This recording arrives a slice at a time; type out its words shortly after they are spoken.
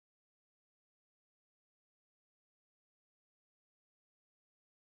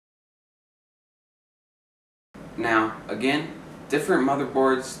Now, again, different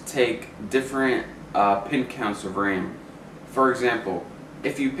motherboards take different pin counts of RAM. For example,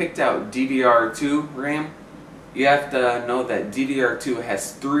 if you picked out DDR2 RAM, you have to know that DDR2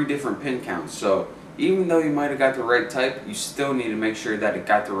 has 3 different pin counts. So even though you might have got the right type, you still need to make sure that it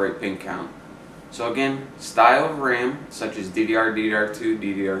got the right pin count. So again, style of RAM, such as DDR, DDR2,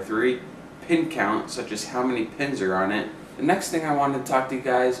 DDR3, pin count, such as how many pins are on it. The next thing I wanted to talk to you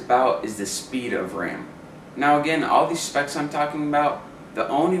guys about is the speed of RAM. Now again, all these specs I'm talking about, the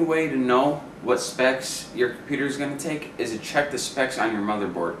only way to know what specs your computer is going to take is to check the specs on your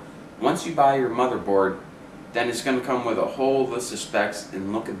motherboard. Once you buy your motherboard, then it's going to come with a whole list of specs,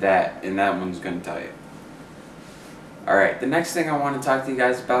 and look at that, and that one's going to tell you. Alright, the next thing I want to talk to you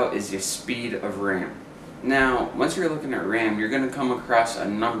guys about is the speed of RAM. Now, once you're looking at RAM, you're going to come across a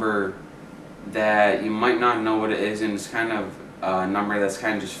number that you might not know what it is, and it's kind of a number that's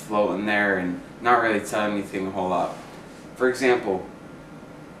kind of just floating there and not really telling anything a whole lot. For example,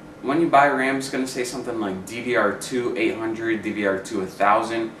 when you buy RAM, it's going to say something like DDR2 800, DDR2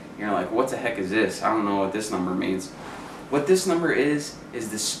 1000. You're like, what the heck is this? I don't know what this number means. What this number is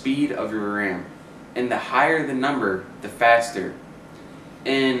the speed of your RAM. And the higher the number, the faster.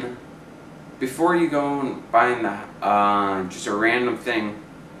 And before you go and buying just a random thing,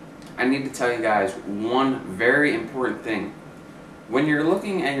 I need to tell you guys one very important thing. When you're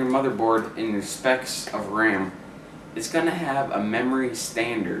looking at your motherboard and your specs of RAM, it's going to have a memory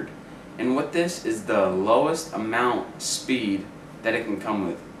standard. And what this is the lowest amount speed that it can come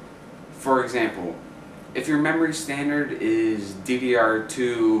with. For example, if your memory standard is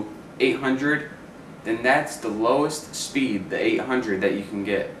DDR2 800, then that's the lowest speed, the 800, that you can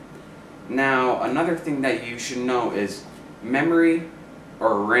get. Now, another thing that you should know is memory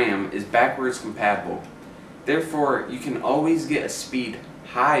or RAM is backwards compatible. Therefore, you can always get a speed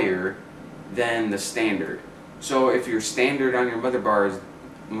higher than the standard. So if your standard on your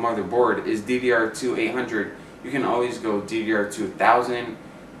motherboard is DDR2 800, you can always go DDR2 1000,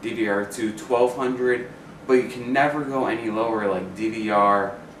 DDR2 1200, but you can never go any lower like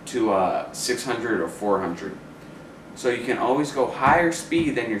DDR to 600 or 400. So you can always go higher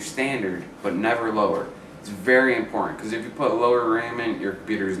speed than your standard, but never lower. It's very important, because if you put lower RAM in, your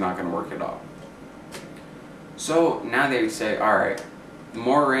computer is not going to work at all. So now that you say, alright, the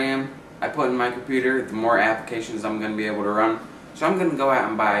more RAM I put in my computer, the more applications I'm going to be able to run. So I'm going to go out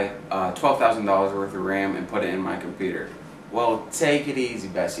and buy $12,000 worth of RAM and put it in my computer. Well, take it easy,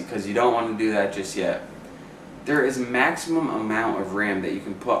 Bessie, because you don't want to do that just yet. There is a maximum amount of RAM that you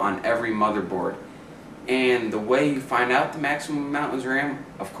can put on every motherboard. And the way you find out the maximum amount of RAM,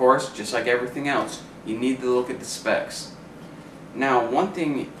 of course, just like everything else, you need to look at the specs. Now, one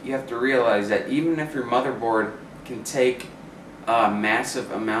thing you have to realize that even if your motherboard can take a massive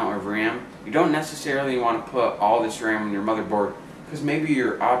amount of RAM, you don't necessarily want to put all this RAM in your motherboard, because maybe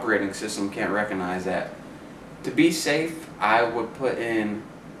your operating system can't recognize that. To be safe, I would put in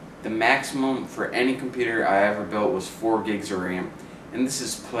the maximum for any computer I ever built was 4 gigs of RAM, and this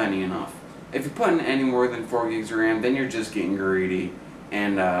is plenty enough. If you put in any more than 4 gigs of RAM, then you're just getting greedy,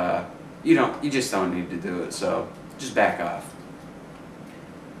 and you just don't need to do it. So just back off.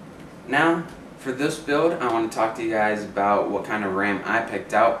 Now, for this build, I want to talk to you guys about what kind of RAM I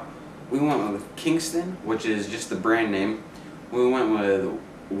picked out. We went with Kingston, which is just the brand name. We went with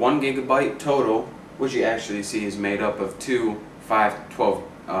 1 gigabyte total, which you actually see is made up of 2 512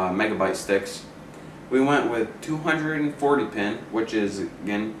 megabyte sticks. We went with 240 pin, which is,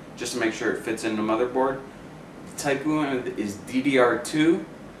 again, just to make sure it fits in the motherboard. The type we went with is DDR2,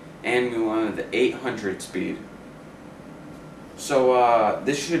 and we went with the 800 speed. So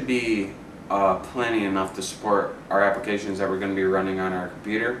this should be plenty enough to support our applications that we're going to be running on our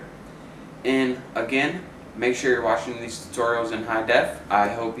computer. And again, make sure you're watching these tutorials in high def. I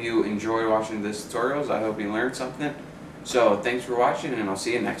hope you enjoy watching these tutorials. I hope you learned something. So thanks for watching, and I'll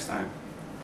see you next time.